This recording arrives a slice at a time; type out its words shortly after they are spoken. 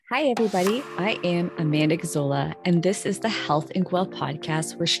Hi, everybody. I am Amanda Gazzola, and this is the Health and Well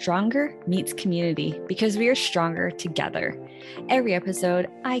podcast where stronger meets community because we are stronger together. Every episode,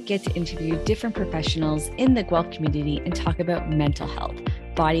 I get to interview different professionals in the Guelph community and talk about mental health,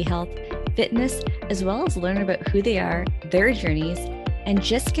 body health, fitness, as well as learn about who they are, their journeys, and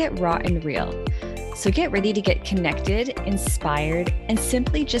just get raw and real. So get ready to get connected, inspired, and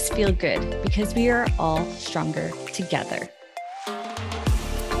simply just feel good because we are all stronger together.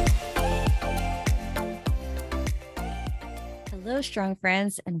 Hello, strong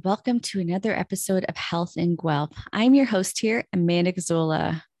friends, and welcome to another episode of Health in Guelph. I'm your host here, Amanda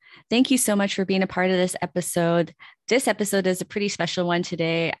Gazzola. Thank you so much for being a part of this episode. This episode is a pretty special one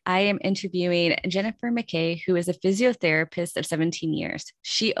today. I am interviewing Jennifer McKay, who is a physiotherapist of 17 years.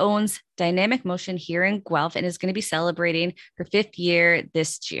 She owns Dynamic Motion here in Guelph and is going to be celebrating her 5th year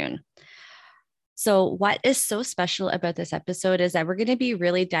this June. So what is so special about this episode is that we're going to be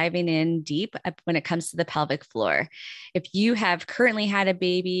really diving in deep when it comes to the pelvic floor. If you have currently had a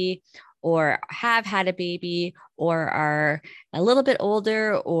baby or have had a baby or are a little bit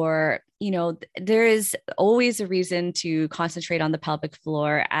older, or, there is always a reason to concentrate on the pelvic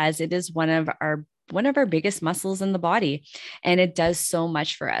floor as it is one of our biggest muscles in the body, and it does so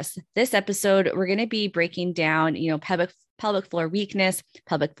much for us. This episode, we're going to be breaking down, pelvic floor weakness,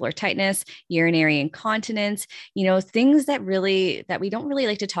 pelvic floor tightness, urinary incontinence, things that we don't really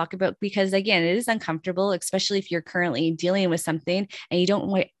like to talk about because, again, it is uncomfortable, especially if you're currently dealing with something and you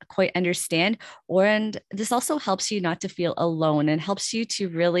don't quite understand. And this also helps you not to feel alone and helps you to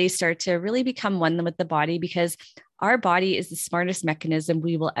really start to really become one with the body, because our body is the smartest mechanism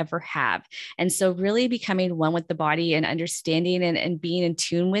we will ever have. And so really becoming one with the body and understanding and being in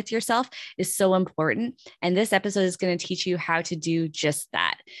tune with yourself is so important. And this episode is going to teach you how to do just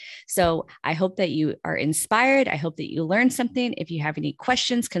that. So I hope that you are inspired. I hope that you learned something. If you have any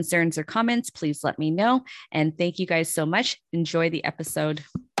questions, concerns, or comments, please let me know. And thank you guys so much. Enjoy the episode.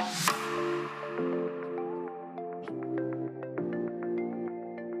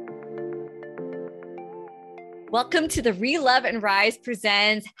 Welcome to the Relove and Rise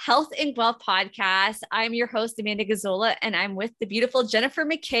Presents Health and Wealth podcast. I'm your host, Amanda Gazzola, and I'm with the beautiful Jennifer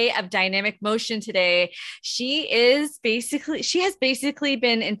McKay of Dynamic Motion today. She has basically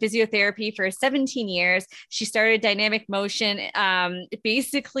been in physiotherapy for 17 years. She started Dynamic Motion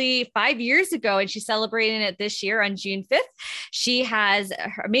basically 5 years ago, and she's celebrating it this year on June 5th. She has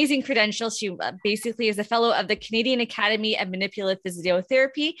amazing credentials. She basically is a fellow of the Canadian Academy of Manipulative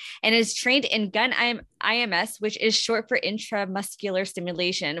Physiotherapy and is trained in GUN IMS, which is short for intramuscular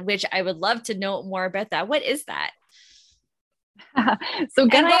stimulation, which I would love to know more about that. What is that? So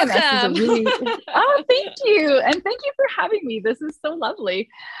GUN IMS is a really, thank you. And thank you for having me. This is so lovely.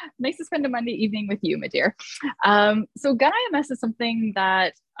 Nice to spend a Monday evening with you, my dear. So GUN IMS is something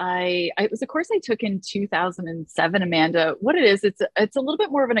that it was a course I took in 2007, Amanda. What it is, it's a little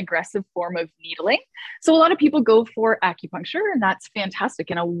bit more of an aggressive form of needling. So a lot of people go for acupuncture, and that's fantastic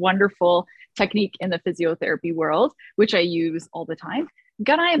and a wonderful technique in the physiotherapy world, which I use all the time.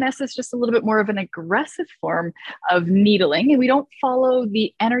 GUN IMS is just a little bit more of an aggressive form of needling, and we don't follow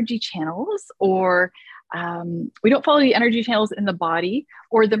the energy channels in the body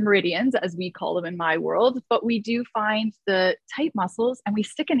or the meridians, as we call them in my world, but we do find the tight muscles and we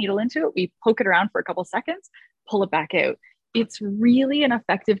stick a needle into it. We poke it around for a couple seconds, pull it back out. It's really an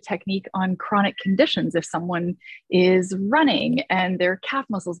effective technique on chronic conditions. If someone is running and their calf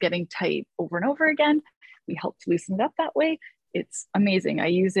muscles getting tight over and over again, we help to loosen it up that way. It's amazing. I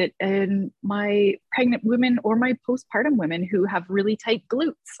use it in my pregnant women or my postpartum women who have really tight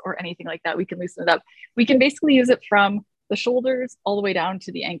glutes or anything like that. We can loosen it up. We can basically use it from the shoulders all the way down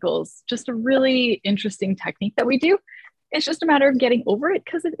to the ankles. Just a really interesting technique that we do. It's just a matter of getting over it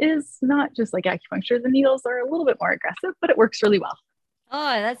because it is not just like acupuncture. The needles are a little bit more aggressive, but it works really well.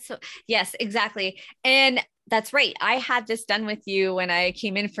 Oh, yes, exactly. And that's right. I had this done with you when I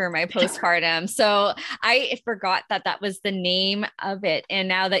came in for my postpartum. So I forgot that was the name of it. And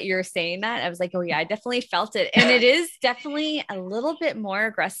now that you're saying that, I was like, oh yeah, I definitely felt it. And it is definitely a little bit more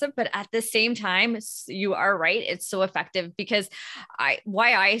aggressive, but at the same time, you are right. It's so effective because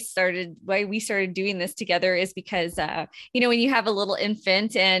why we started doing this together is because, when you have a little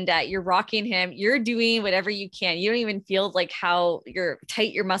infant and you're rocking him, you're doing whatever you can. You don't even feel like how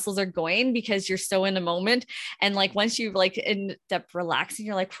tight your muscles are going because you're so in the moment. And like, once you end up relaxing,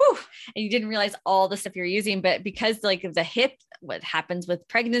 you're like, whew, and you didn't realize all the stuff you're using, but because like the hip, what happens with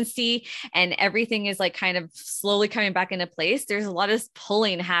pregnancy and everything is like kind of slowly coming back into place. There's a lot of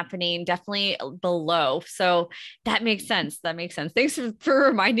pulling happening definitely below. So that makes sense. Thanks for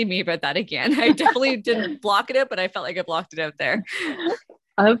reminding me about that again. I definitely didn't block it out, but I felt like I blocked it out there.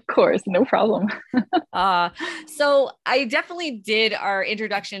 Of course, no problem. Uh, so I definitely did our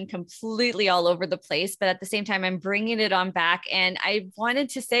introduction completely all over the place, but at the same time, I'm bringing it on back. And I wanted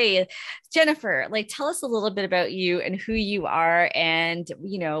to say, Jennifer, like, tell us a little bit about you and who you are, and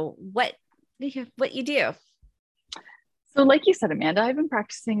what you do. So, like you said, Amanda, I've been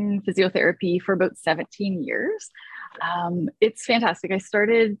practicing physiotherapy for about 17 years. It's fantastic. I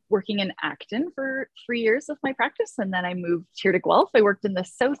started working in Acton for 3 years of my practice, and then I moved here to Guelph. I worked in the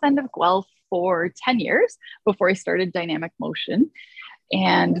south end of Guelph for 10 years before I started dynamic motion.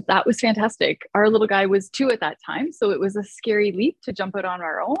 And that was fantastic. Our little guy was 2 at that time. So it was a scary leap to jump out on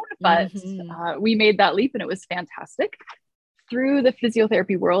our own, but Mm-hmm. we made that leap and it was fantastic. Through the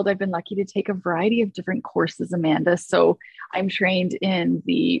physiotherapy world, I've been lucky to take a variety of different courses, Amanda. So I'm trained in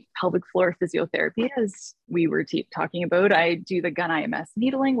the pelvic floor physiotherapy, as we were talking about. I do the gun IMS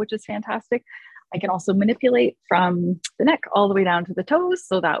needling, which is fantastic. I can also manipulate from the neck all the way down to the toes.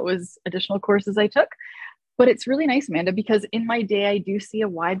 So that was additional courses I took. But it's really nice, Amanda, because in my day, I do see a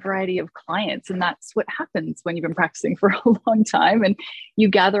wide variety of clients. And that's what happens when you've been practicing for a long time and you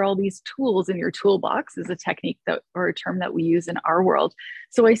gather all these tools in your toolbox, is a technique that, or a term that we use in our world.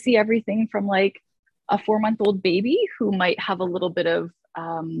 So I see everything from like a 4-month-old baby who might have a little bit of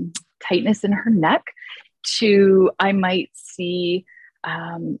tightness in her neck to I might see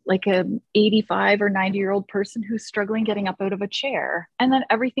like a 85 or 90-year-old person who's struggling getting up out of a chair, and then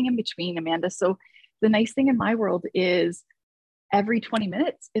everything in between, Amanda. So the nice thing in my world is every 20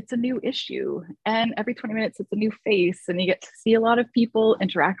 minutes, it's a new issue. And every 20 minutes, it's a new face. And you get to see a lot of people,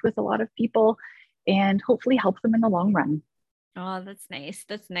 interact with a lot of people, and hopefully help them in the long run. Oh, that's nice.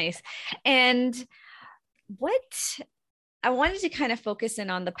 That's nice. And what I wanted to kind of focus in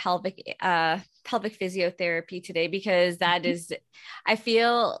on the pelvic physiotherapy today, because that is, I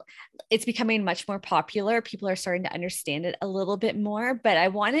feel it's becoming much more popular. People are starting to understand it a little bit more, but I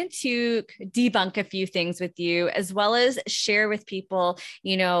wanted to debunk a few things with you, as well as share with people,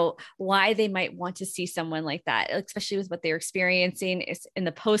 why they might want to see someone like that, especially with what they're experiencing in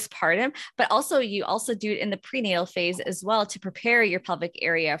the postpartum, but also you also do it in the prenatal phase as well to prepare your pelvic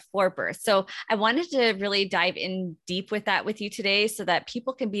area for birth. So I wanted to really dive in deep with that with you today so that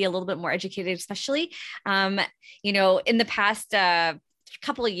people can be a little bit more educated, especially, in the past,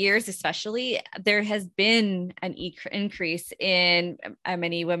 couple of years, especially, there has been an increase in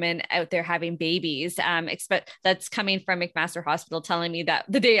many women out there having babies. Expect that's coming from McMaster Hospital telling me that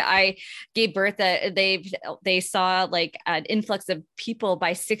the day I gave birth, that they saw like an influx of people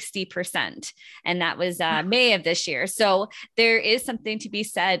by 60%, and that was May of this year. So there is something to be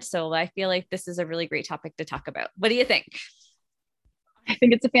said. So I feel like this is a really great topic to talk about. What do you think? I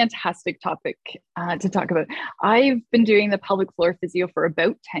think it's a fantastic topic to talk about. I've been doing the pelvic floor physio for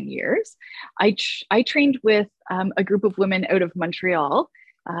about 10 years. I trained with a group of women out of Montreal.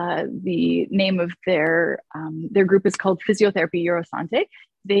 The name of their group is called Physiotherapy Eurosante.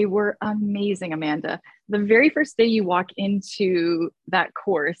 They were amazing, Amanda. The very first day you walk into that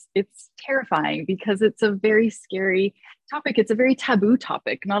course, it's terrifying because it's a very scary topic. It's a very taboo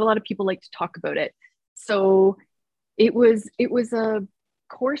topic. Not a lot of people like to talk about it. So it was a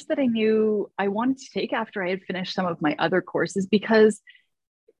course that I knew I wanted to take after I had finished some of my other courses, because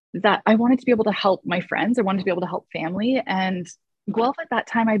that I wanted to be able to help my friends. I wanted to be able to help family. And Guelph at that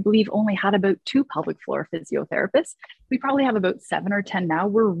time, I believe, only had about 2 pelvic floor physiotherapists. We probably have about 7 or 10 now.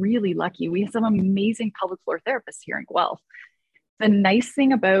 We're really lucky. We have some amazing pelvic floor therapists here in Guelph. The nice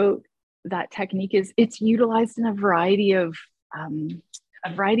thing about that technique is it's utilized in a variety of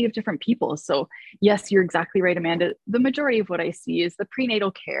different people. So yes, you're exactly right, Amanda. The majority of what I see is the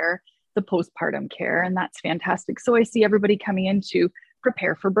prenatal care, the postpartum care, and that's fantastic. So I see everybody coming in to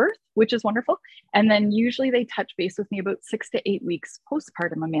prepare for birth, which is wonderful. And then usually they touch base with me about 6 to 8 weeks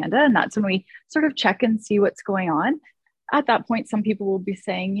postpartum, Amanda. And that's when we sort of check and see what's going on. At that point, some people will be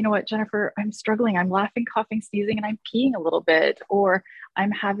saying, you know what, Jennifer, I'm struggling. I'm laughing, coughing, sneezing, and I'm peeing a little bit, or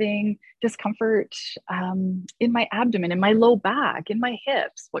I'm having discomfort in my abdomen, in my low back, in my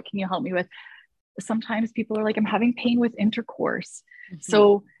hips. What can you help me with? Sometimes people are like, I'm having pain with intercourse. Mm-hmm.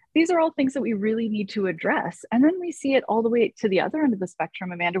 So these are all things that we really need to address. And then we see it all the way to the other end of the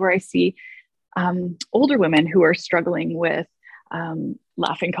spectrum, Amanda, where I see older women who are struggling with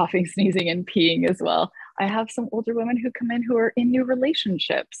laughing, coughing, sneezing, and peeing as well. I have some older women who come in who are in new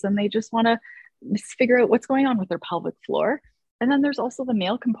relationships and they just want to figure out what's going on with their pelvic floor. And then there's also the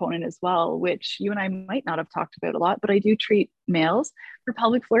male component as well, which you and I might not have talked about a lot, but I do treat males for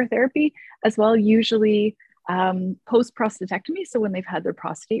pelvic floor therapy as well, usually post prostatectomy. So when they've had their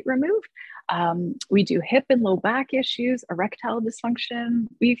prostate removed, we do hip and low back issues, erectile dysfunction.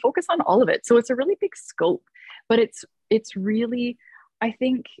 We focus on all of it. So it's a really big scope, but it's really I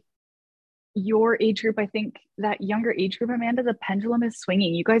think your age group, I think that younger age group, Amanda, the pendulum is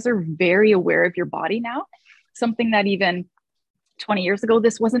swinging. You guys are very aware of your body now, something that even 20 years ago,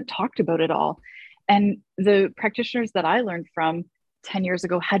 this wasn't talked about at all. And the practitioners that I learned from 10 years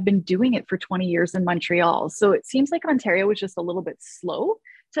ago had been doing it for 20 years in Montreal. So it seems like Ontario was just a little bit slow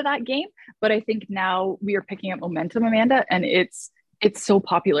to that game. But I think now we are picking up momentum, Amanda, and it's so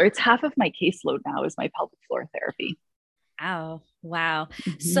popular. It's half of my caseload now is my pelvic floor therapy. Oh, wow.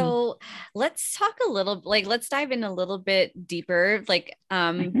 Mm-hmm. So let's talk a little, like, let's dive in a little bit deeper. Like,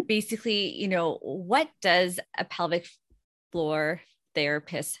 Mm-hmm. basically, what does a pelvic floor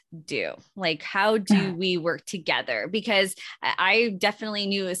therapist do? Like, how do we work together? Because I definitely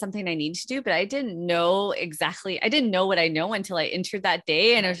knew it was something I needed to do, but I didn't know exactly. I didn't know what I know until I entered that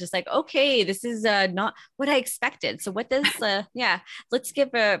day. And I was just like, okay, this is not what I expected. So what does, yeah, let's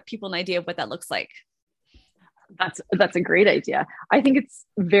give people an idea of what that looks like. That's a great idea. I think it's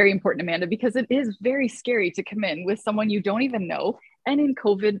very important, Amanda, because it is very scary to come in with someone you don't even know. And in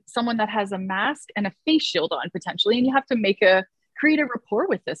COVID, someone that has a mask and a face shield on potentially, and you have to create a rapport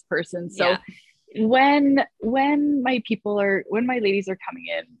with this person. So Yeah. when my ladies are coming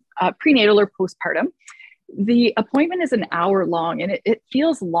in, prenatal or postpartum, the appointment is an hour long, and it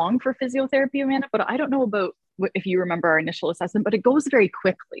feels long for physiotherapy, Amanda, but I don't know about if you remember our initial assessment, but it goes very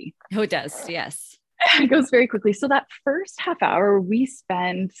quickly. Oh, it does. Yes. It goes very quickly. So that first half hour we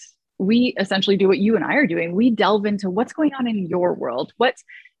essentially do what you and I are doing. We delve into what's going on in your world.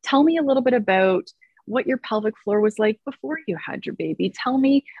 Tell me a little bit about what your pelvic floor was like before you had your baby. Tell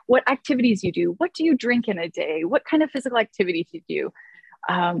me what activities you do. What do you drink in a day? What kind of physical activities you do?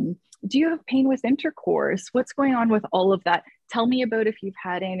 Do you have pain with intercourse? What's going on with all of that? Tell me about if you've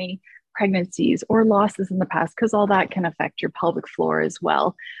had any pregnancies or losses in the past, because all that can affect your pelvic floor as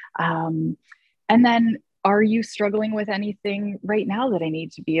well. And then, are you struggling with anything right now that I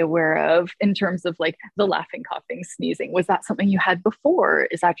need to be aware of in terms of like the laughing, coughing, sneezing? Was that something you had before?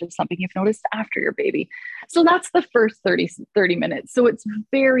 Is that just something you've noticed after your baby? So that's the first 30 minutes. So it's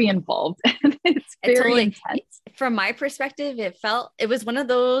very involved and it's very intense. From my perspective, it was one of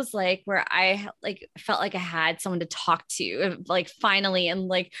those like where I like felt like I had someone to talk to, like finally, and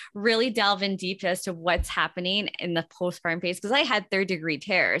like really delve in deep as to what's happening in the postpartum phase. Cause I had 3rd-degree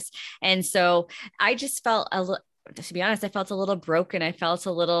tears. And so I just felt to be honest, I felt a little broken. I felt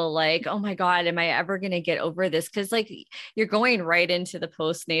a little like, oh my God, am I ever going to get over this? Cause like you're going right into the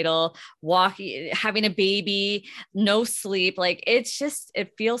postnatal walking, having a baby, no sleep. Like it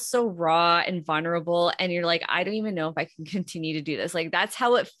feels so raw and vulnerable. And you're like, I don't even know if I can continue to do this. Like that's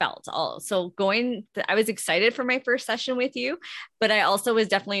how it felt. I was excited for my first session with you, but I also was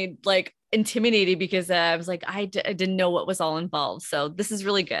definitely like intimidated because I was like, I didn't know what was all involved. So this is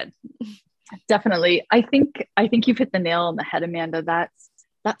really good. Definitely. I think you've hit the nail on the head, Amanda.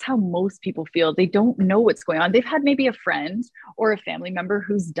 That's how most people feel. They don't know what's going on. They've had maybe a friend or a family member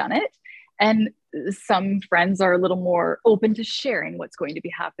who's done it. And some friends are a little more open to sharing what's going to be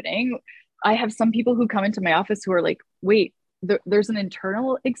happening. I have some people who come into my office who are like, wait, there's an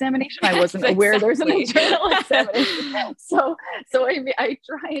internal examination. I wasn't aware there's an internal examination. So I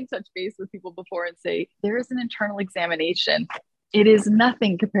try and touch base with people before and say, there is an internal examination. It is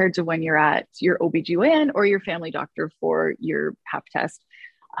nothing compared to when you're at your OBGYN or your family doctor for your Pap test.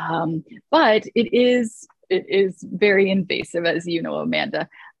 But it is very invasive, as you know, Amanda.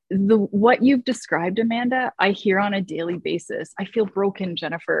 What you've described, Amanda, I hear on a daily basis. I feel broken,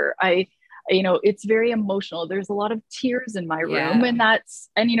 Jennifer. It's very emotional. There's a lot of tears in my room,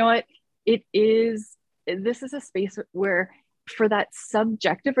 and you know what? This is a space where for that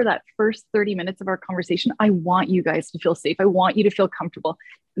subjective or that first 30 minutes of our conversation, I want you guys to feel safe. I want you to feel comfortable.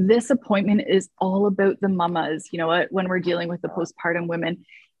 This appointment is all about the mamas. You know what? When we're dealing with the postpartum women,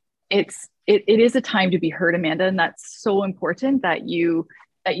 it is a time to be heard, Amanda. And that's so important that you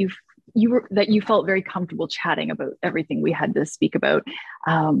felt very comfortable chatting about everything we had to speak about.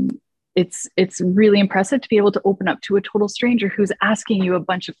 It's really impressive to be able to open up to a total stranger who's asking you a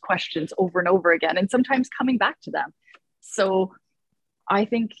bunch of questions over and over again, and sometimes coming back to them. So I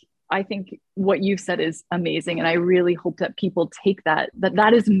think what you've said is amazing. And I really hope that people take that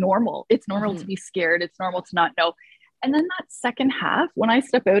is normal. It's normal to be scared. It's normal to not know. And then that second half, when I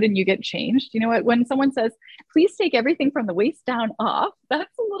step out and you get changed, you know what, when someone says, please take everything from the waist down off,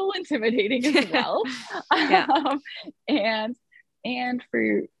 that's a little intimidating as well. And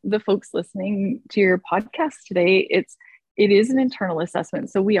for the folks listening to your podcast today, it is an internal assessment.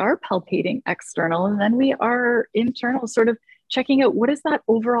 So we are palpating external, and then we are internal, sort of checking out what is that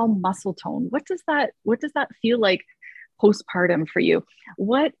overall muscle tone? What does that feel like postpartum for you.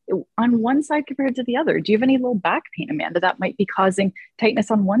 What on one side compared to the other? Do you have any little back pain, Amanda, that might be causing tightness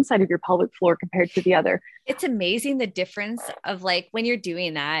on one side of your pelvic floor compared to the other? It's amazing the difference of like when you're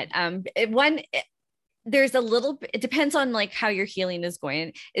doing that. There's a little, it depends on like how your healing is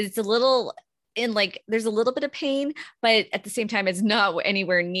going. It's a little in like, there's a little bit of pain, but at the same time, it's not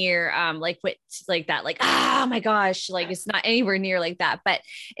anywhere near like what, like that, like, oh my gosh, like it's not anywhere near like that. But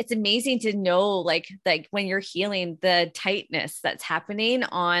it's amazing to know like when you're healing, the tightness that's happening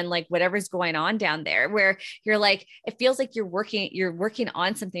on like whatever's going on down there, where you're like, it feels like you're working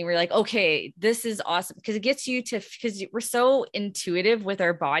on something where you're like, okay, this is awesome. Because it gets you to, because we're so intuitive with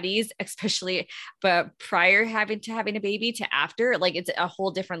our bodies, especially but prior having a baby to after, like it's a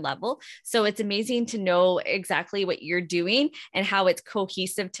whole different level. So it's amazing to know exactly what you're doing and how it's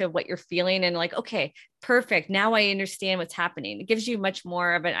cohesive to what you're feeling. And like, okay, perfect. Now I understand what's happening. It gives you much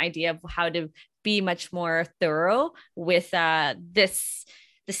more of an idea of how to be much more thorough with this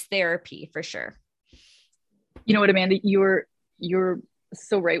therapy for sure. You know what, Amanda, you're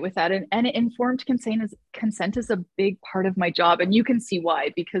so right with that. And informed consent is a big part of my job. And you can see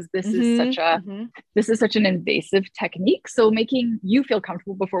why, because this is such an invasive technique. So making you feel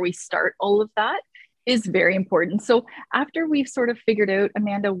comfortable before we start all of that is very important. So after we've sort of figured out,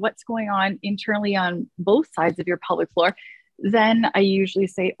 Amanda, what's going on internally on both sides of your pelvic floor, then I usually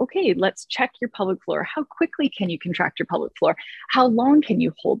say, okay, let's check your pelvic floor. How quickly can you contract your pelvic floor? How long can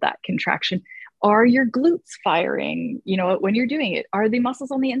you hold that contraction? Are your glutes firing, when you're doing it? Are the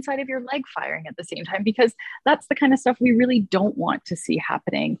muscles on the inside of your leg firing at the same time? Because that's the kind of stuff we really don't want to see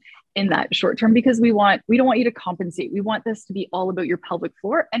happening in that short term, because we don't want you to compensate. We want this to be all about your pelvic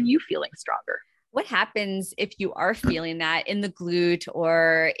floor and you feeling stronger. What happens if you are feeling that in the glute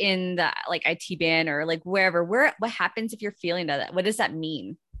or in the like IT band or like wherever, what happens if you're feeling that? What does that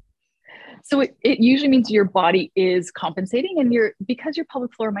mean? So it usually means your body is compensating, and because your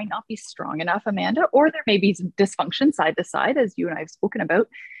pelvic floor might not be strong enough, Amanda, or there may be some dysfunction side to side, as you and I have spoken about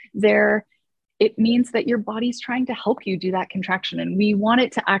there. It means that your body's trying to help you do that contraction. And we want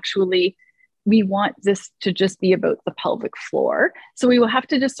this to just be about the pelvic floor. So we will have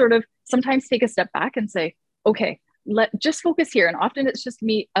to just sort of sometimes take a step back and say, okay, just focus here. And often it's just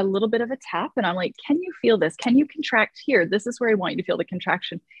me, a little bit of a tap. And I'm like, can you feel this? Can you contract here? This is where I want you to feel the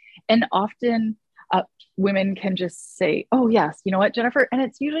contraction. And often women can just say, oh yes, you know what, Jennifer? And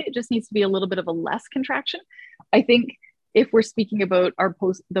it just needs to be a little bit of a less contraction. I think if we're speaking about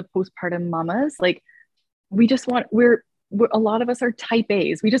the postpartum mamas, like we're a lot of us are type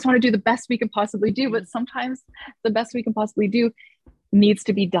A's. We just want to do the best we can possibly do, but sometimes the best we can possibly do needs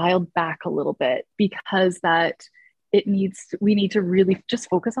to be dialed back a little bit, because we need to really just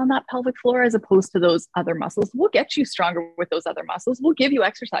focus on that pelvic floor as opposed to those other muscles. We'll get you stronger with those other muscles. We'll give you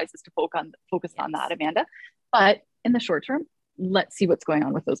exercises to focus on that, Amanda. But in the short term, let's see what's going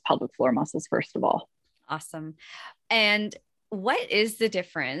on with those pelvic floor muscles first of all. Awesome. And what is the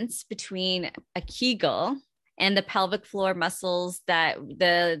difference between a Kegel and the pelvic floor muscles that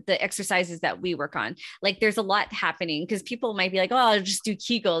the exercises that we work on? Like there's a lot happening, because people might be like, oh, I'll just do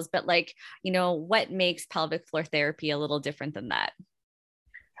Kegels, but like, what makes pelvic floor therapy a little different than that?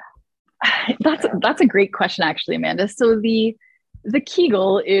 That's a great question, actually, Amanda. So the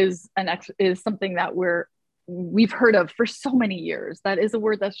Kegel is something that we've heard of for so many years. That is a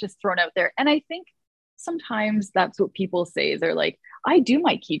word that's just thrown out there. And I think sometimes that's what people say. They're like, I do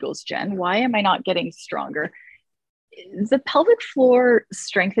my Kegels, Jen. Why am I not getting stronger? The pelvic floor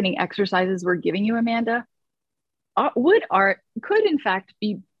strengthening exercises we're giving you, Amanda, could in fact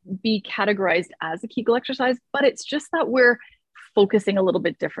be categorized as a Kegel exercise, but it's just that we're focusing a little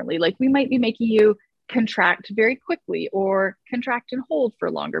bit differently. Like we might be making you contract very quickly or contract and hold for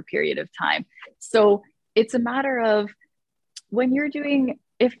a longer period of time. So it's a matter of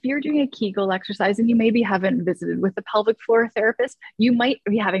if you're doing a Kegel exercise and you maybe haven't visited with a pelvic floor therapist, you might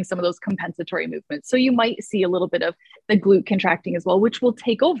be having some of those compensatory movements. So you might see a little bit of the glute contracting as well, which will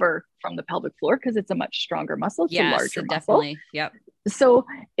take over from the pelvic floor because it's a much stronger muscle. It's a larger muscle. Definitely. Yep. So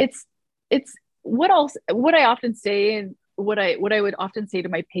it's what I often say, and what I would often say to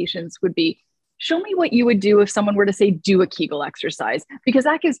my patients would be, show me what you would do if someone were to say, do a Kegel exercise, because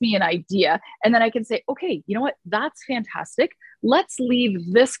that gives me an idea. And then I can say, okay, you know what? That's fantastic. Let's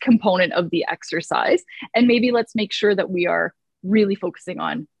leave this component of the exercise. And maybe let's make sure that we are really focusing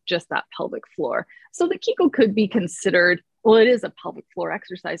on just that pelvic floor. So the Kegel could be considered, well, it is a pelvic floor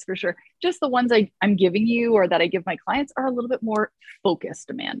exercise for sure. Just the ones I'm giving you or that I give my clients are a little bit more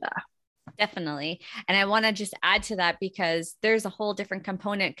focused, Amanda. Definitely. And I want to just add to that because there's a whole different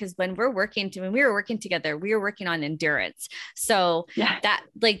component. Because when we were working together, we were working on endurance. So Yeah. that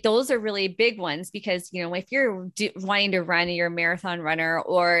like those are really big ones because, you know, if you're wanting to run, you're a marathon runner,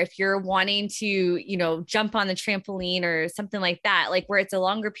 or if you're wanting to, you know, jump on the trampoline or something like that, like where it's a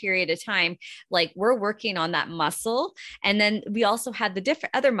longer period of time, like we're working on that muscle. And then we also had the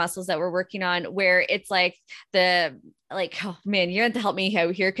different other muscles that we're working on where it's like, oh man, you have to help me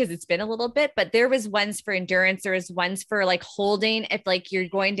out here because it's been a little bit, but there was ones for endurance. There was ones for like holding if like you're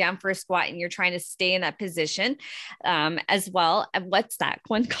going down for a squat and you're trying to stay in that position as well. What's that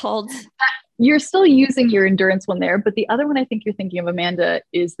one called? You're still using your endurance one there, but the other one I think you're thinking of, Amanda,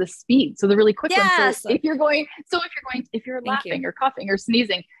 is the speed. So the really quick one. Yes. So if you're Thank you. laughing or coughing or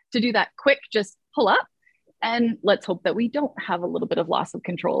sneezing, to do that quick, just pull up, and let's hope that we don't have a little bit of loss of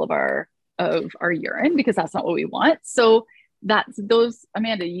control of our urine, because that's not what we want. So that's those,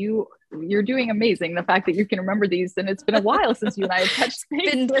 Amanda, you're doing amazing. The fact that you can remember these, and it's been a while since you and I have touched base.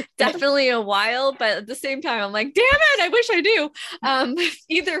 Been definitely a while, but at the same time, I'm like, damn it, I wish I do.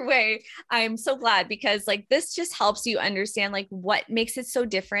 Either way, I'm so glad because like this just helps you understand like what makes it so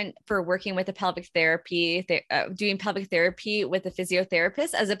different for working with a pelvic therapy, doing pelvic therapy with a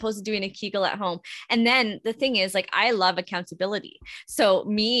physiotherapist as opposed to doing a Kegel at home. And then the thing is, like, I love accountability. So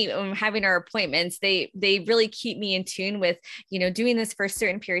me having our appointments, they really keep me in tune with, you know, doing this for a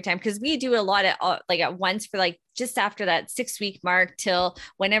certain period of time because we do a lot of like at once for like just after that 6-week mark till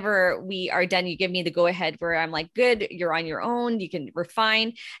whenever we are done, you give me the go ahead where I'm like, good, you're on your own, you can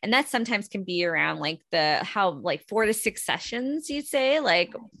refine. And that sometimes can be around like like 4 to 6 sessions, you'd say.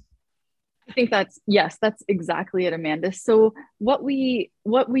 Like, I think that's exactly it, Amanda. So what we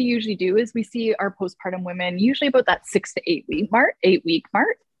usually do is we see our postpartum women usually about that 6 to 8 week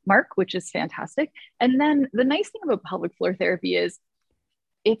mark, which is fantastic. And then the nice thing about pelvic floor therapy is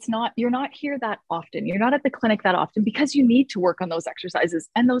you're not here that often. You're not at the clinic that often because you need to work on those exercises.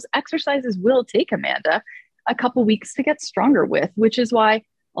 And those exercises will take, Amanda, a couple weeks to get stronger with, which is why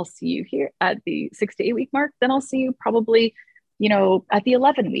I'll see you here at the 6 to 8 week mark. Then I'll see you probably, you know, at the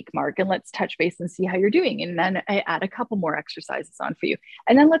 11-week mark, and let's touch base and see how you're doing. And then I add a couple more exercises on for you.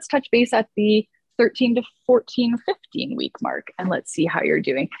 And then let's touch base at the 13 to 14, 15-week mark, and let's see how you're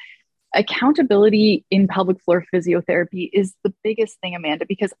doing. Accountability in pelvic floor physiotherapy is the biggest thing, Amanda,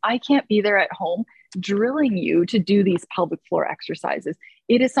 because I can't be there at home drilling you to do these pelvic floor exercises.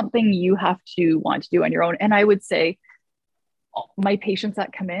 It is something you have to want to do on your own. And I would say my patients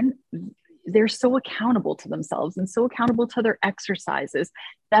that come in, they're so accountable to themselves and so accountable to their exercises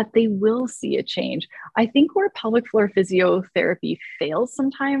that they will see a change. I think where pelvic floor physiotherapy fails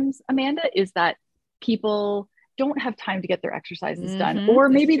sometimes, Amanda, is that people don't have time to get their exercises done, or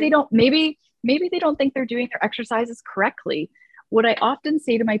maybe they don't think they're doing their exercises correctly. What I often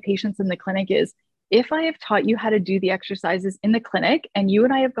say to my patients in the clinic is, if I have taught you how to do the exercises in the clinic and you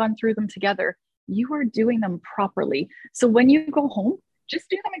and I have gone through them together, you are doing them properly. So when you go home, just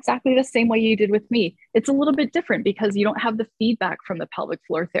do them exactly the same way you did with me. It's a little bit different because you don't have the feedback from the pelvic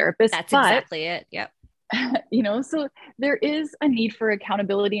floor therapist. That's exactly it. Yep. You know, so there is a need for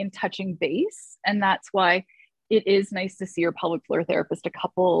accountability and touching base. And that's why it is nice to see your pelvic floor therapist a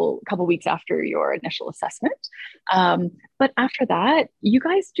couple weeks after your initial assessment. But after that, you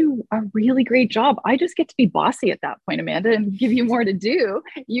guys do a really great job. I just get to be bossy at that point, Amanda, and give you more to do.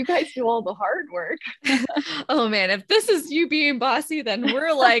 You guys do all the hard work. Oh man, if this is you being bossy, then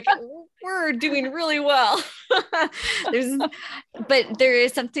we're doing really well. But there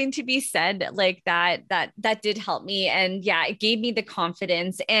is something to be said like that did help me. And yeah, it gave me the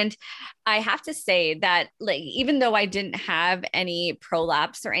confidence. And I have to say that like, even though I didn't have any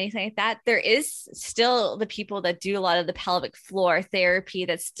prolapse or anything like that, there is still the people that do a lot of the pelvic floor therapy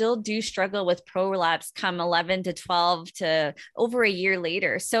that still do struggle with prolapse come 11 to 12 to over a year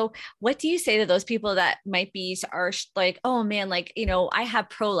later. So what do you say to those people that are like, oh man, like, you know, I have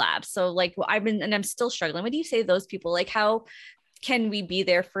prolapse. So like I'm still struggling. What do you say to those people? Like, how can we be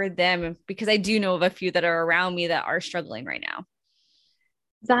there for them? Because I do know of a few that are around me that are struggling right now.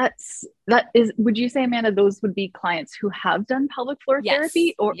 Would you say, Amanda, those would be clients who have done pelvic floor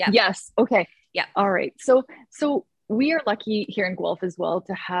therapy? Or yep. Yes. Okay. Yeah. All right. So we are lucky here in Guelph as well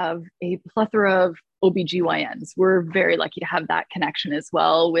to have a plethora of OBGYNs. We're very lucky to have that connection as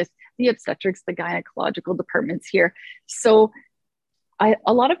well with the obstetrics, the gynecological departments here. So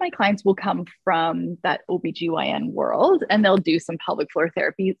a lot of my clients will come from that OBGYN world and they'll do some pelvic floor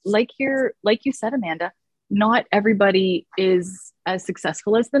therapy. Like you said, Amanda, not everybody is as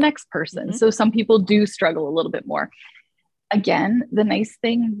successful as the next person. Mm-hmm. So some people do struggle a little bit more. Again, the nice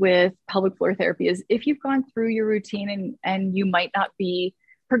thing with pelvic floor therapy is if you've gone through your routine and you might not be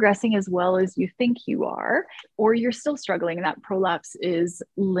progressing as well as you think you are, or you're still struggling and that prolapse is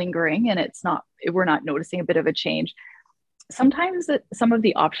lingering and we're not noticing a bit of a change. Sometimes some of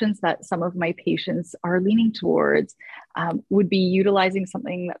the options that some of my patients are leaning towards would be utilizing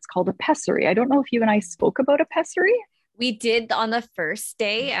something that's called a pessary. I don't know if you and I spoke about a pessary. We did on the first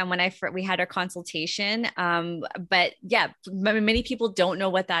day and when we had our consultation. But yeah, many people don't know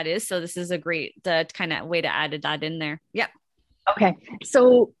what that is. So this is a great kind of way to add that in there. Yep. Okay.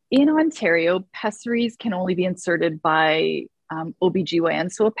 So in Ontario, pessaries can only be inserted by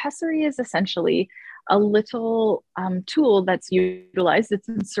OBGYN. So a pessary is essentially a little tool that's utilized. It's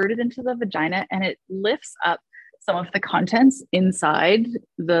inserted into the vagina and it lifts up some of the contents inside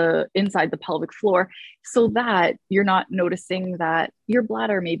the pelvic floor so that you're not noticing that your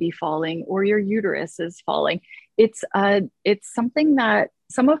bladder may be falling or your uterus is falling. It's something that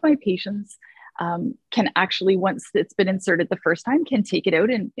some of my patients can actually, once it's been inserted the first time, can take it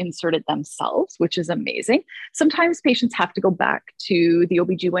out and insert it themselves, which is amazing. Sometimes patients have to go back to the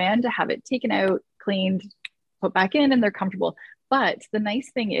OBGYN to have it taken out, cleaned, put back in, and they're comfortable. But the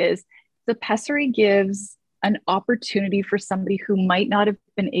nice thing is the pessary gives an opportunity for somebody who might not have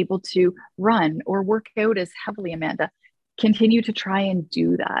been able to run or work out as heavily, Amanda, continue to try and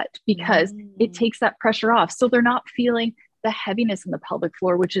do that because it takes that pressure off. So they're not feeling the heaviness in the pelvic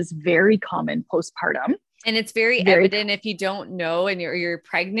floor, which is very common postpartum. And it's very evident if you don't know and you're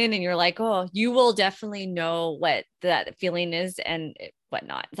pregnant and you're like, oh, you will definitely know what that feeling is and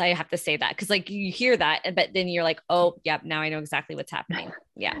whatnot. So I have to say that because like you hear that, but then you're like, oh, yep, now I know exactly what's happening.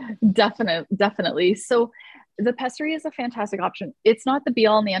 Yeah, definitely. So the pessary is a fantastic option. It's not the be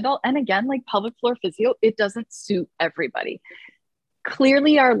all and the end all. And again, like pelvic floor physio, it doesn't suit everybody.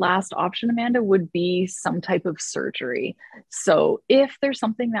 Clearly, our last option, Amanda, would be some type of surgery. So if there's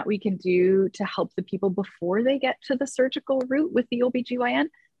something that we can do to help the people before they get to the surgical route with the OBGYN,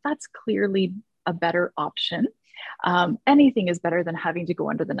 that's clearly a better option. Anything is better than having to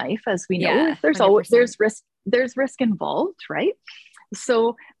go under the knife, as we know. Yeah, there's risk involved, right?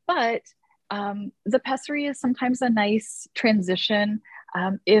 So, but the pessary is sometimes a nice transition.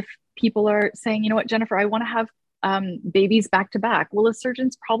 If people are saying, you know what, Jennifer, I want to have babies back to back. Well, a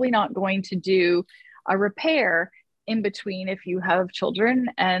surgeon's probably not going to do a repair in between if you have children.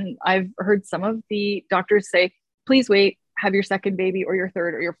 And I've heard some of the doctors say, please wait, have your second baby or your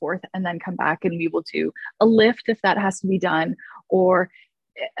third or your fourth, and then come back and we will do a lift if that has to be done. Or,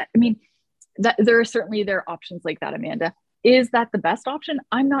 I mean, there are options like that, Amanda. Is that the best option?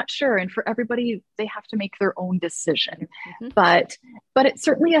 I'm not sure. And for everybody, they have to make their own decision. Mm-hmm. But it's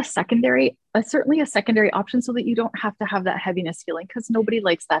certainly a secondary option so that you don't have to have that heaviness feeling, because nobody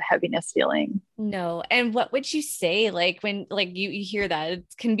likes that heaviness feeling. No. And what would you say, like when like you hear that, it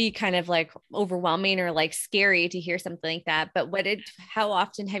can be kind of like overwhelming or like scary to hear something like that. But how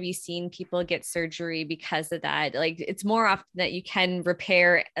often have you seen people get surgery because of that? Like it's more often that you can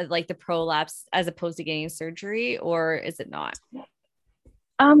repair like the prolapse as opposed to getting surgery, or is it not?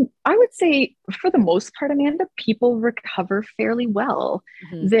 I would say for the most part, Amanda, people recover fairly well.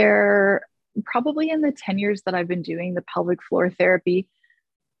 Mm-hmm. They're probably in the 10 years that I've been doing the pelvic floor therapy,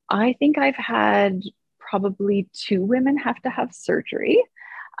 I think I've had probably 2 women have to have surgery.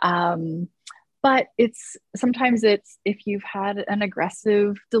 But sometimes it's if you've had an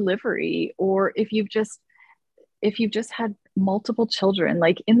aggressive delivery, or if you've just had multiple children.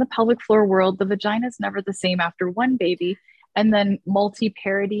 Like in the pelvic floor world, the vagina is never the same after one baby, and then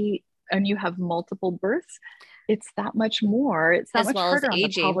multi-parity, and you have multiple births. It's that much more. It's that as much well harder as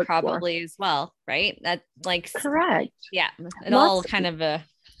aging, probably floor. As well, right? That like correct. Yeah, it all kind of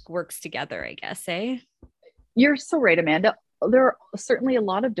works together, I guess. You're so right, Amanda. There are certainly a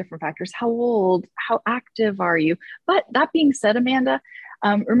lot of different factors. How old? How active are you? But that being said, Amanda,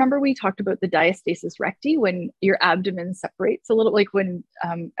 remember we talked about the diastasis recti, when your abdomen separates a little, like when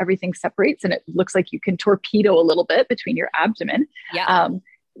everything separates and it looks like you can torpedo a little bit between your abdomen. Yeah.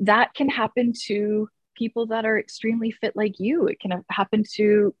 That can happen to people that are extremely fit like you. It can happen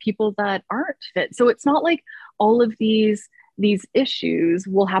to people that aren't fit. So it's not like all of these issues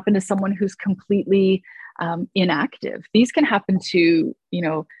will happen to someone who's completely inactive. These can happen to,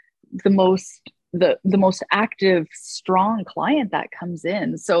 the most active, strong client that comes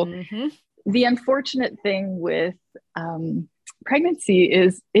in. So mm-hmm. The unfortunate thing with pregnancy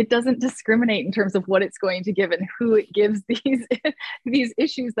is it doesn't discriminate in terms of what it's going to give and who it gives these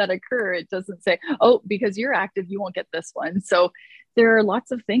issues that occur. It doesn't say, oh, because you're active, you won't get this one. So there are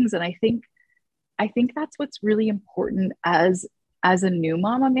lots of things. And I think that's what's really important as as a new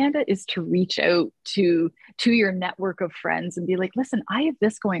mom, Amanda, is to reach out to your network of friends and be like, listen, I have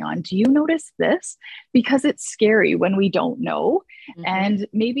this going on. Do you notice this? Because it's scary when we don't know. Mm-hmm. And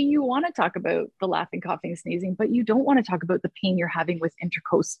maybe you want to talk about the laughing, coughing, sneezing, but you don't want to talk about the pain you're having with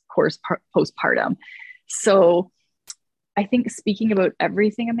intercourse postpartum. So I think speaking about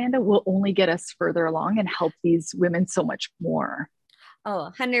everything, Amanda, will only get us further along and help these women so much more.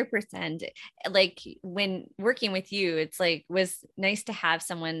 Oh, 100%. Like when working with you, it's like, was nice to have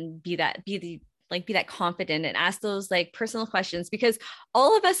someone be that confident and ask those like personal questions, because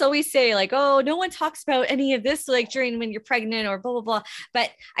all of us always say like, oh, no one talks about any of this, like during when you're pregnant or blah, blah, blah. But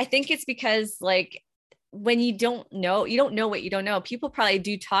I think it's because like, when you don't know what you don't know. People probably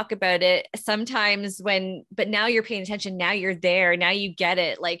do talk about it sometimes but now you're paying attention. Now you're there. Now you get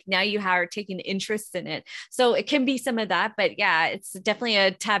it. Like now you are taking interest in it. So it can be some of that, but yeah, it's definitely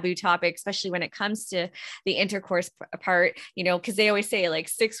a taboo topic, especially when it comes to the intercourse part, cause they always say like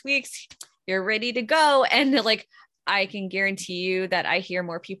 6 weeks, you're ready to go. And like, I can guarantee you that I hear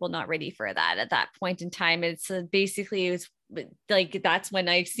more people not ready for that at that point in time. It's basically like, that's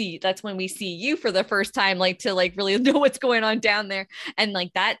when we see you for the first time, like to like really know what's going on down there. And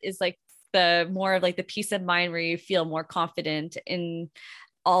like, that is like the more of like the peace of mind where you feel more confident in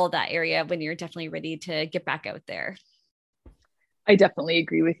all of that area when you're definitely ready to get back out there. I definitely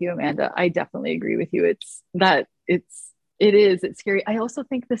agree with you, Amanda. I definitely agree with you. It's scary. I also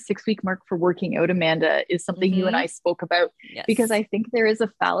think the 6-week mark for working out, Amanda, is something you and I spoke about, because I think there is a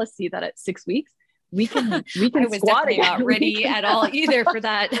fallacy that at 6 weeks, we can I was squat definitely not ready at all either for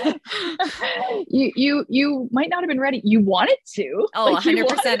that. You might not have been ready. You wanted to. Oh,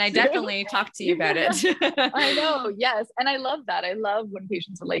 100%. I definitely talked to you about it. I know. Yes. And I love that. I love when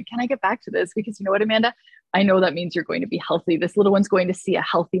patients are like, can I get back to this? Because you know what, Amanda? I know that means you're going to be healthy. This little one's going to see a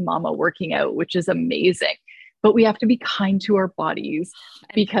healthy mama working out, which is amazing. But we have to be kind to our bodies,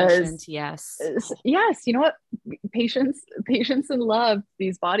 because patient, yes, you know what? Patience and love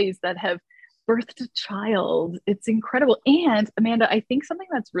these bodies that have birthed a child. It's incredible. And Amanda, I think something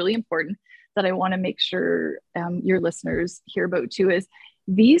that's really important that I want to make sure your listeners hear about too is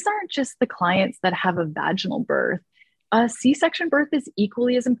these aren't just the clients that have a vaginal birth. A C-section birth is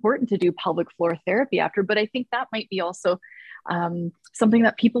equally as important to do pelvic floor therapy after, but I think that might be also something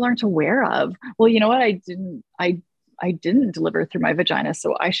that people aren't aware of. Well, you know what? I didn't deliver through my vagina,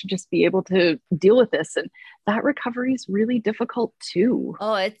 so I should just be able to deal with this. And that recovery is really difficult too.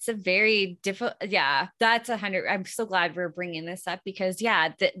 Oh, it's a very difficult. Yeah, that's 100. I'm so glad we're bringing this up, because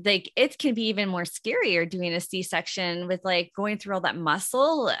like it can be even more scarier doing a C-section with like going through all that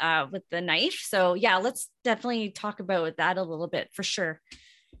muscle with the knife. So yeah, let's definitely talk about that a little bit for sure.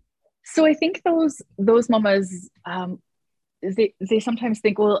 So I think those mamas, they sometimes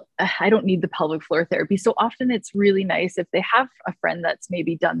think, well, I don't need the pelvic floor therapy. So often it's really nice if they have a friend that's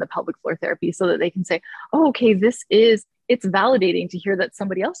maybe done the pelvic floor therapy, so that they can say, oh, okay, it's validating to hear that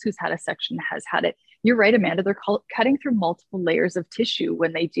somebody else who's had a section has had it. You're right, Amanda. They're cutting through multiple layers of tissue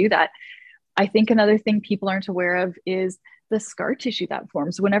when they do that. I think another thing people aren't aware of is the scar tissue that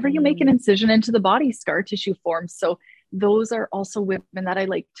forms. Whenever you make an incision into the body, scar tissue forms. So those are also women that I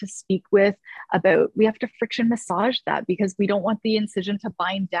like to speak with about, we have to friction massage that, because we don't want the incision to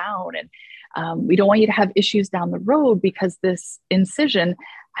bind down. And we don't want you to have issues down the road, because this incision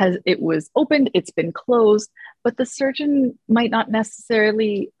it was opened, it's been closed, but the surgeon might not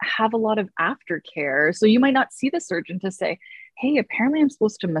necessarily have a lot of aftercare. So you might not see the surgeon to say, hey, apparently I'm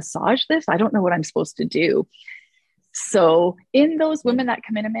supposed to massage this. I don't know what I'm supposed to do. So in those women that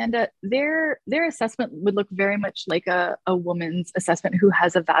come in, Amanda, their assessment would look very much like a woman's assessment who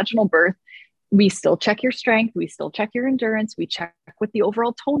has a vaginal birth. We still check your strength. We still check your endurance. We check what the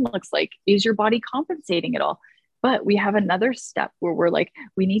overall tone looks like. Is your body compensating at all? But we have another step where we're like,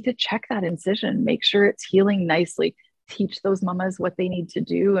 we need to check that incision, make sure it's healing nicely, teach those mamas what they need to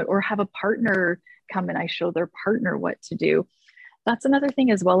do, or have a partner come and I show their partner what to do. That's another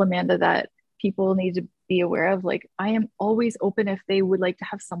thing as well, Amanda, that people need to be aware of. Like, I am always open if they would like to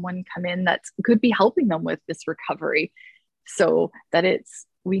have someone come in that could be helping them with this recovery. So that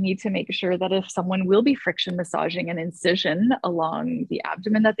we need to make sure that if someone will be friction massaging an incision along the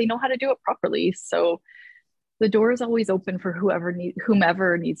abdomen, that they know how to do it properly. So the door is always open for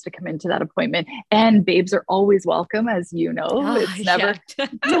whomever needs to come into that appointment. And babes are always welcome, as you know. It's never,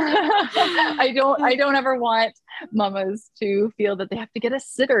 I don't ever want mamas to feel that they have to get a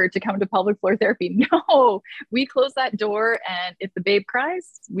sitter to come to pelvic floor therapy. No, we close that door. And if the babe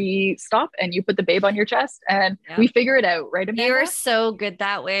cries, we stop and you put the babe on your chest and we figure it out. Right, Amanda? You're so good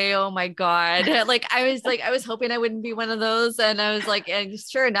that way. Oh my God. I was hoping I wouldn't be one of those. And I was like, and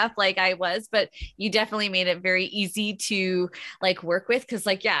sure enough, like I was, but you definitely made it very easy to like work with. Cause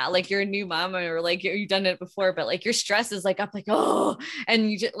like, yeah, like you're a new mom or like you've done it before, but like your stress is like up like, oh,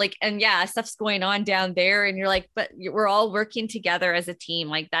 and you just like, and yeah, stuff's going on down there. And you're like, but we're all working together as a team.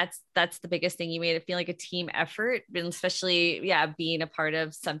 Like that's the biggest thing. You made it feel like a team effort, and especially, yeah, being a part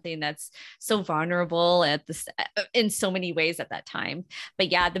of something that's so vulnerable at this in so many ways at that time.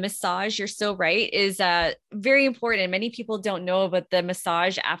 But yeah, the massage, you're so right, is very important. Many people don't know about the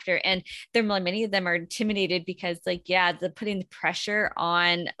massage after, and there many of them are intimidated because like, yeah, the putting the pressure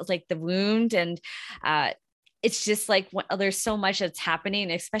on like the wound, and it's just like there's so much that's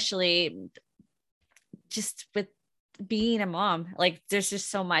happening, especially just with being a mom. Like there's just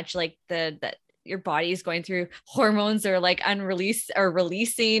so much like that your body is going through hormones or like unreleased or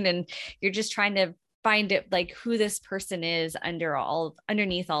releasing, and you're just trying to find it like who this person is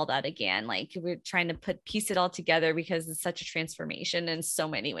underneath all that. Again, like we're trying to piece it all together because it's such a transformation in so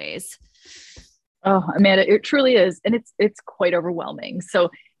many ways. Oh, Amanda, it truly is. And it's quite overwhelming. So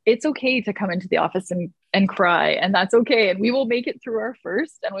it's okay to come into the office and cry, and that's okay. And we will make it through our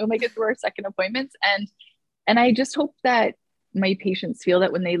first and we'll make it through our second appointments. And I just hope that my patients feel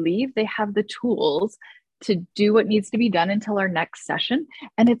that when they leave, they have the tools to do what needs to be done until our next session.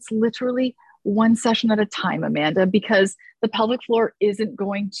 And it's literally one session at a time, Amanda, because the pelvic floor isn't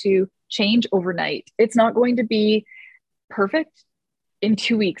going to change overnight. It's not going to be perfect in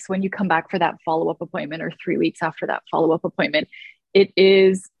 2 weeks when you come back for that follow-up appointment, or 3 weeks after that follow-up appointment.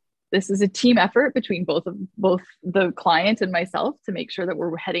 This is a team effort between both the client and myself to make sure that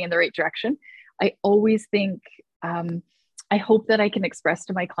we're heading in the right direction. I always think, I hope that I can express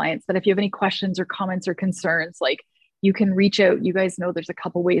to my clients that if you have any questions or comments or concerns, like you can reach out. You guys know there's a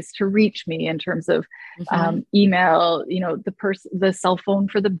couple ways to reach me in terms of email, the cell phone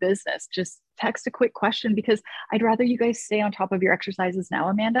for the business, just text a quick question, because I'd rather you guys stay on top of your exercises now,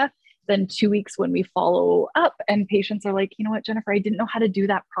 Amanda, than 2 weeks when we follow up and patients are like, you know what, Jennifer, I didn't know how to do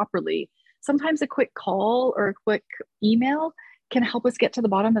that properly. Sometimes a quick call or a quick email can help us get to the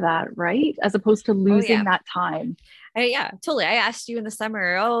bottom of that, right? As opposed to losing that time. Yeah, totally. I asked you in the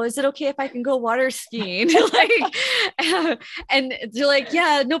summer, oh, is it okay if I can go water skiing? And you're like,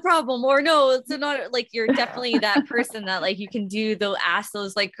 yeah, no problem. Or no, it's not. Like, you're definitely that person that like you can ask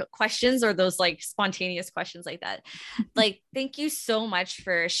those like questions, or those like spontaneous questions like that. Like, thank you so much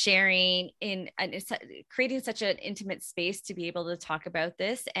for sharing and creating such an intimate space to be able to talk about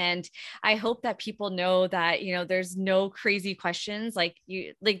this. And I hope that people know that, there's no crazy questions.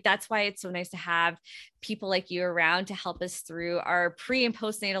 That's why it's so nice to have people like you around to help us through our pre and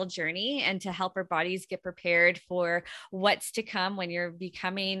postnatal journey, and to help our bodies get prepared for what's to come when you're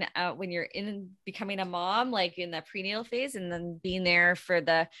becoming a mom, like in the prenatal phase, and then being there for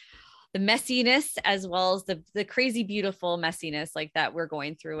the messiness, as well as the crazy, beautiful messiness like that we're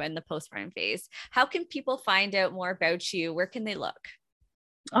going through in the postpartum phase. How can people find out more about you? Where can they look?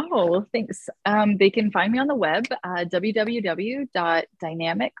 Oh, well, thanks. They can find me on the web,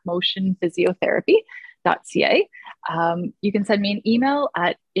 www.dynamicmotionphysiotherapy.ca. You can send me an email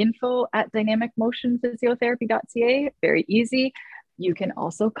at info@dynamicmotionphysiotherapy.ca. Very easy. You can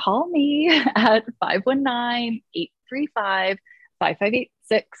also call me at 519-835-5586.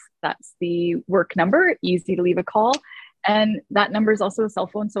 That's the work number, easy to leave a call. And that number is also a cell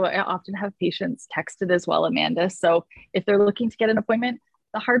phone. So I often have patients texted as well, Amanda. So if they're looking to get an appointment,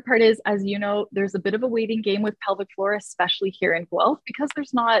 the hard part is, as you know, there's a bit of a waiting game with pelvic floor, especially here in Guelph, because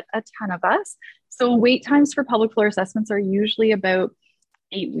there's not a ton of us. So wait times for pelvic floor assessments are usually about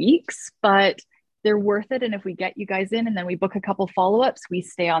 8 weeks, but they're worth it. And if we get you guys in and then we book a couple follow-ups, we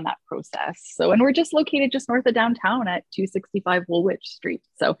stay on that process. So, and we're just located just north of downtown at 265 Woolwich Street.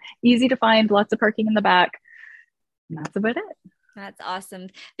 So easy to find, lots of parking in the back. And that's about it. That's awesome.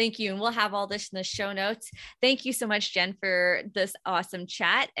 Thank you. And we'll have all this in the show notes. Thank you so much, Jen, for this awesome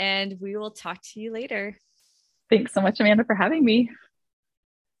chat. And we will talk to you later. Thanks so much, Amanda, for having me.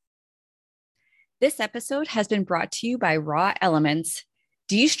 This episode has been brought to you by Raw Elements.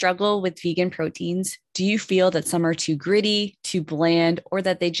 Do you struggle with vegan proteins? Do you feel that some are too gritty, too bland, or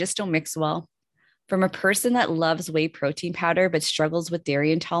that they just don't mix well? From a person that loves whey protein powder but struggles with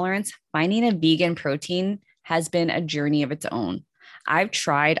dairy intolerance, finding a vegan protein has been a journey of its own. I've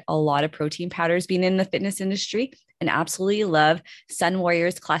tried a lot of protein powders being in the fitness industry, and absolutely love Sun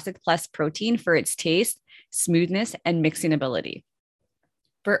Warrior's Classic Plus protein for its taste, smoothness, and mixing ability.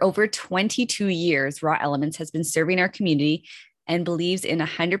 For over 22 years, Raw Elements has been serving our community and believes in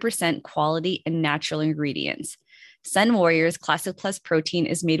 100% quality and natural ingredients. Sun Warriors Classic Plus protein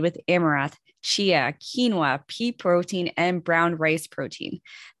is made with amaranth, chia, quinoa, pea protein, and brown rice protein.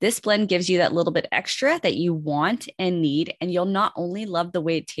 This blend gives you that little bit extra that you want and need, and you'll not only love the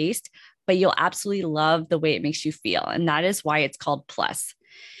way it tastes, but you'll absolutely love the way it makes you feel. And that is why it's called Plus.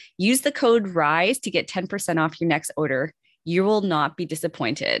 Use the code RISE to get 10% off your next order. You will not be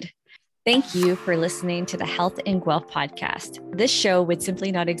disappointed. Thank you for listening to the Health and Guelph podcast. This show would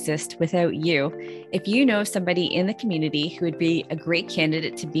simply not exist without you. If you know somebody in the community who would be a great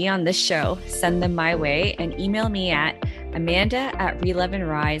candidate to be on this show, send them my way and email me at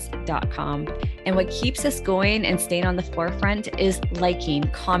amanda@reloveandrise.com. And what keeps us going and staying on the forefront is liking,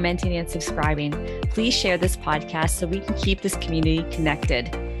 commenting, and subscribing. Please share this podcast so we can keep this community connected.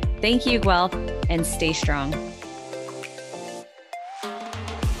 Thank you, Guelph, and stay strong.